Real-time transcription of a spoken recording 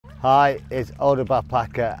Hi, it's Older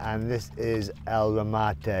Backpacker and this is El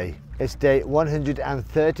Remate. It's day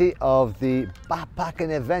 130 of the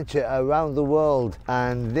backpacking adventure around the world,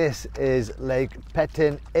 and this is Lake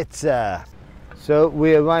Petin-Itza. So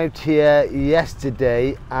we arrived here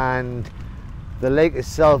yesterday and the lake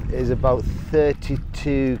itself is about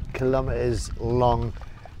 32 kilometers long,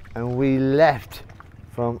 and we left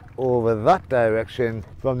from over that direction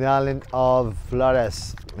from the island of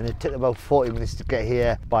Flores, and it took about 40 minutes to get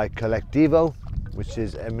here by Colectivo, which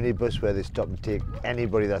is a minibus where they stop and take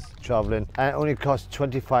anybody that's traveling, and it only costs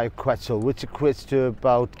 25 quetzal, which equates to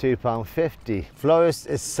about £2.50. Flores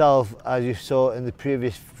itself, as you saw in the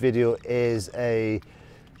previous video, is a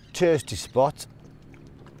touristy spot,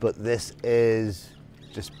 but this is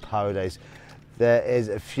just paradise. There is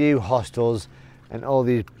a few hostels and all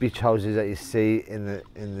these beach houses that you see in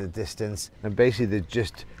the distance, and basically they're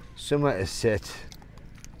just somewhere to sit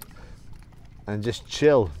and just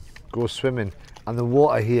chill, go swimming. And the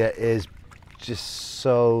water here is just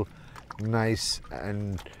so nice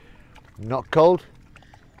and not cold,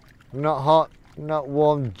 not hot, not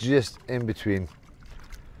warm, just in between.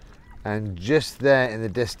 And just there in the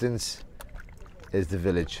distance is the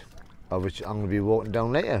village, of which I'm going to be walking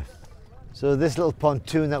down later. So this little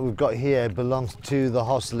pontoon that we've got here belongs to the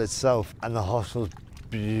hostel itself, and the hostel's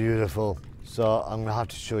beautiful. So I'm gonna have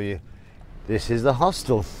to show you. This is the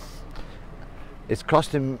hostel. It's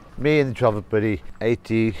costing me and the travel buddy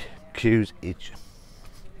 80 Qs each.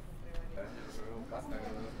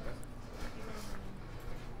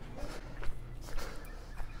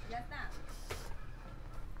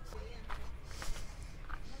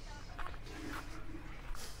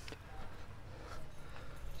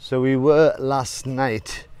 So we were last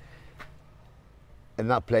night in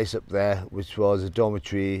that place up there, which was a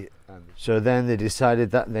dormitory. So then they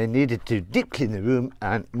decided that they needed to deep clean the room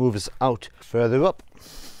and move us out further up.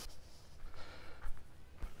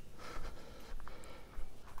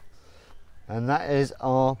 And that is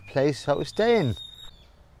our place that we're staying.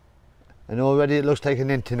 And already it looks like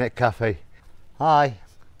an internet cafe. Hi.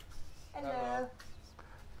 Hello.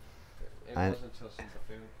 And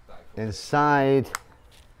inside,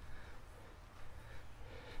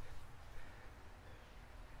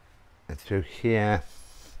 and through here,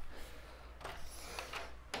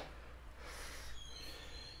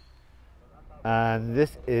 and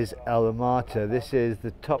this is El Remate. This is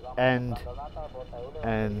the top end,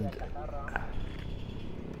 and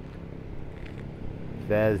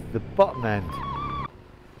there's the bottom end.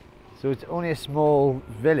 So it's only a small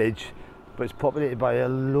village, but it's populated by a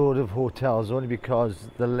load of hotels, only because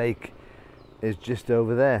the lake is just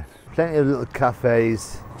over there. Plenty of little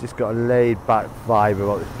cafes, just got a laid back vibe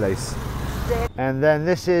about this place. And then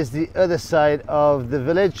this is the other side of the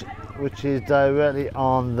village, which is directly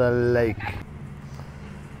on the lake.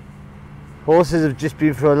 Horses have just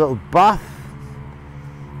been for a little bath.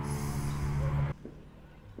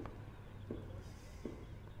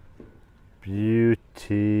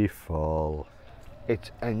 Beautiful.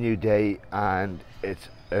 It's a new day and it's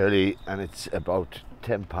early, and it's about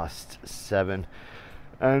 7:10,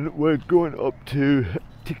 and we're going up to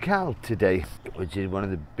Tikal today, which is one of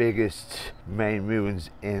the biggest Mayan ruins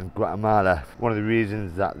in Guatemala. One of the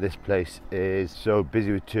reasons that this place is so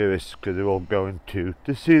busy with tourists, because they're all going to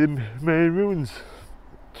see the Mayan ruins.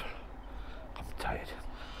 I'm tired.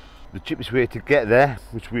 The cheapest way to get there,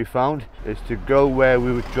 which we found, is to go where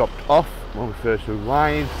we were dropped off when we first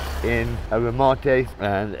arrived in a Remate,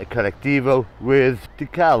 and a Colectivo with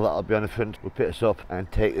Tikal that'll be on the front will pick us up and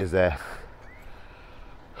take us there.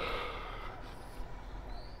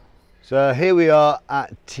 So here we are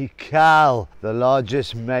at Tikal, the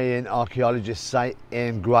largest Mayan archaeological site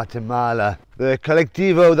in Guatemala. The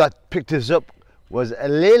Colectivo that picked us up was a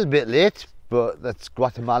little bit late, but that's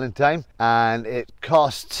Guatemalan time, and it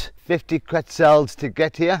cost 50 quetzals to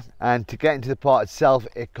get here, and to get into the park itself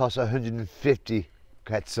it costs 150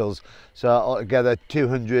 quetzals, so altogether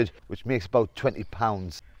 200, which makes about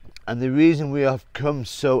 £20. And the reason we have come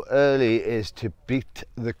so early is to beat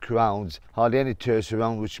the crowds. Hardly any tourists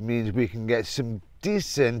around, which means we can get some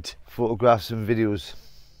decent photographs and videos.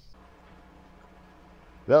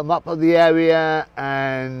 Little map of the area,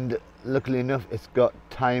 and luckily enough it's got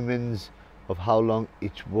timings of how long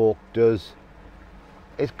each walk does.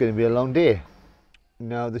 It's going to be a long day.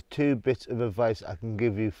 Now, the two bits of advice I can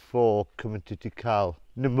give you for coming to Tikal.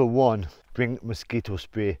 Number one, bring mosquito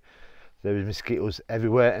spray. There is mosquitoes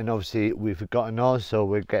everywhere, and obviously we've forgotten ours, so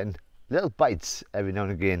we're getting little bites every now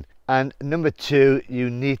and again. And number two, you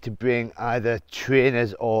need to bring either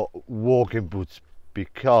trainers or walking boots,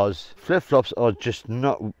 because flip-flops are just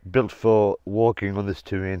not built for walking on this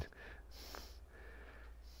terrain.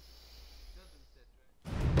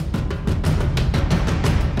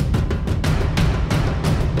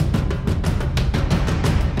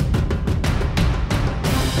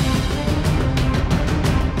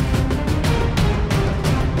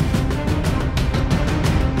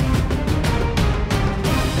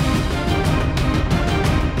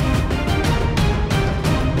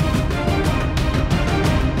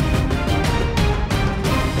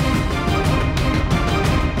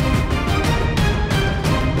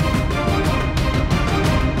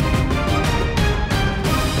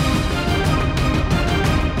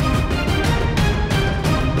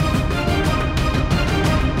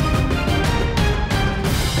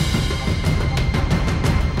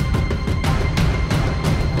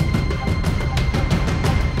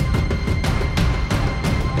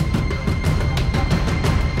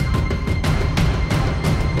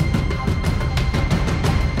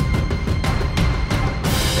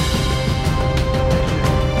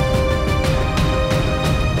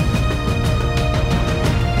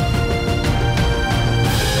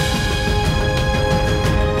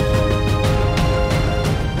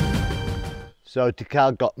 So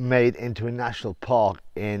Tikal got made into a national park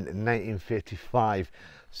in 1955.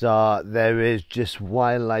 So there is just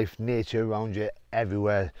wildlife, nature around you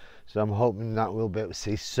everywhere. So I'm hoping that we'll be able to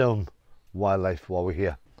see some wildlife while we're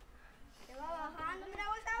here.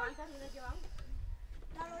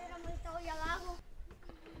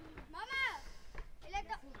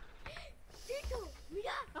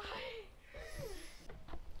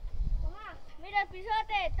 Mira el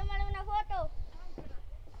pisote, tómale una foto.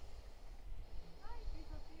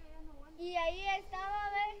 Y ahí estaba, a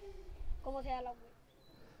ver cómo se da la huella.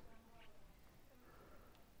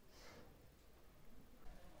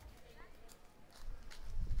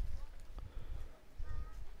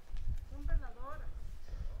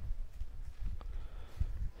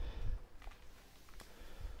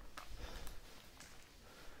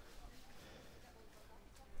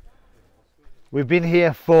 We've been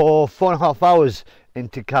here for 4.5 hours in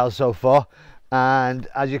Tikal so far, and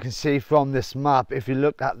as you can see from this map, if you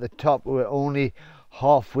look at the top, we're only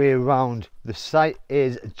halfway around. The site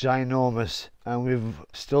is ginormous and we've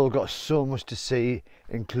still got so much to see,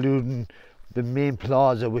 including the main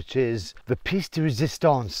plaza, which is the piece de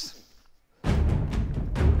resistance.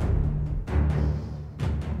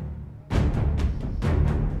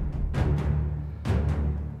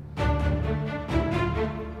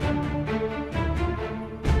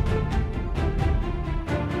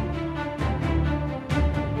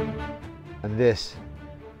 And this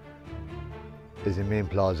is the main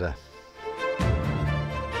plaza.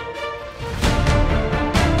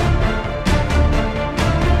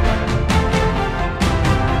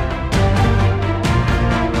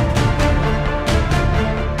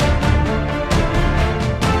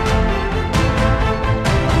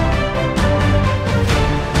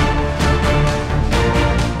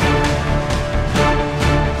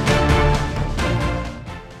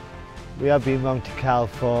 We have been around Tikal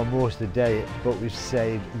for most of the day, but we've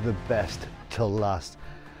saved the best till last.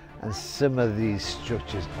 And some of these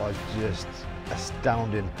structures are just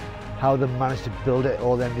astounding. How they managed to build it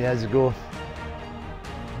all them years ago.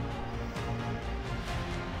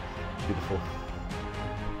 Beautiful.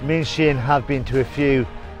 Me and Shane have been to a few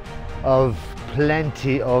of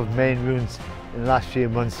plenty of Mayan ruins in the last few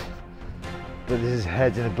months, but this is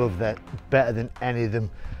heads and above that, better than any of them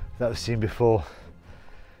that I've seen before.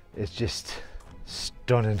 It's just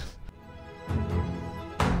stunning.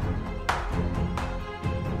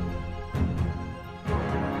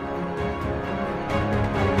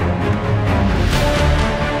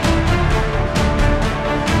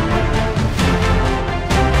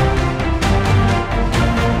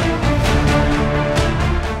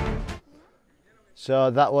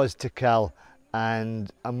 So that was Tikal,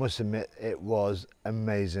 and I must admit it was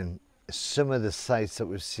amazing. Some of the sights that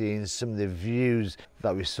we've seen, some of the views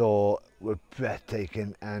that we saw were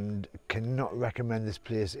breathtaking, and cannot recommend this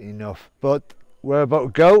place enough. But we're about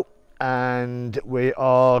to go, and we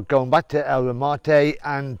are going back to Remate,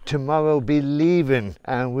 and tomorrow we'll be leaving,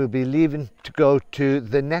 and we'll be leaving to go to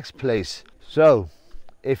the next place. So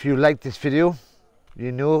if you like this video,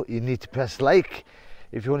 you know you need to press like.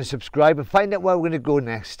 If you want to subscribe and find out where we're going to go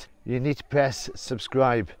next, you need to press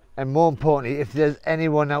subscribe. And more importantly, if there's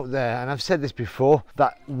anyone out there, and I've said this before,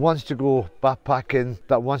 that wants to go backpacking,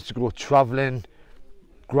 that wants to go traveling,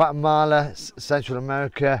 Guatemala, Central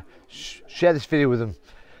America, share this video with them.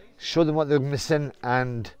 Show them what they're missing,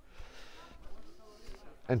 and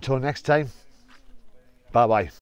until next time, bye bye.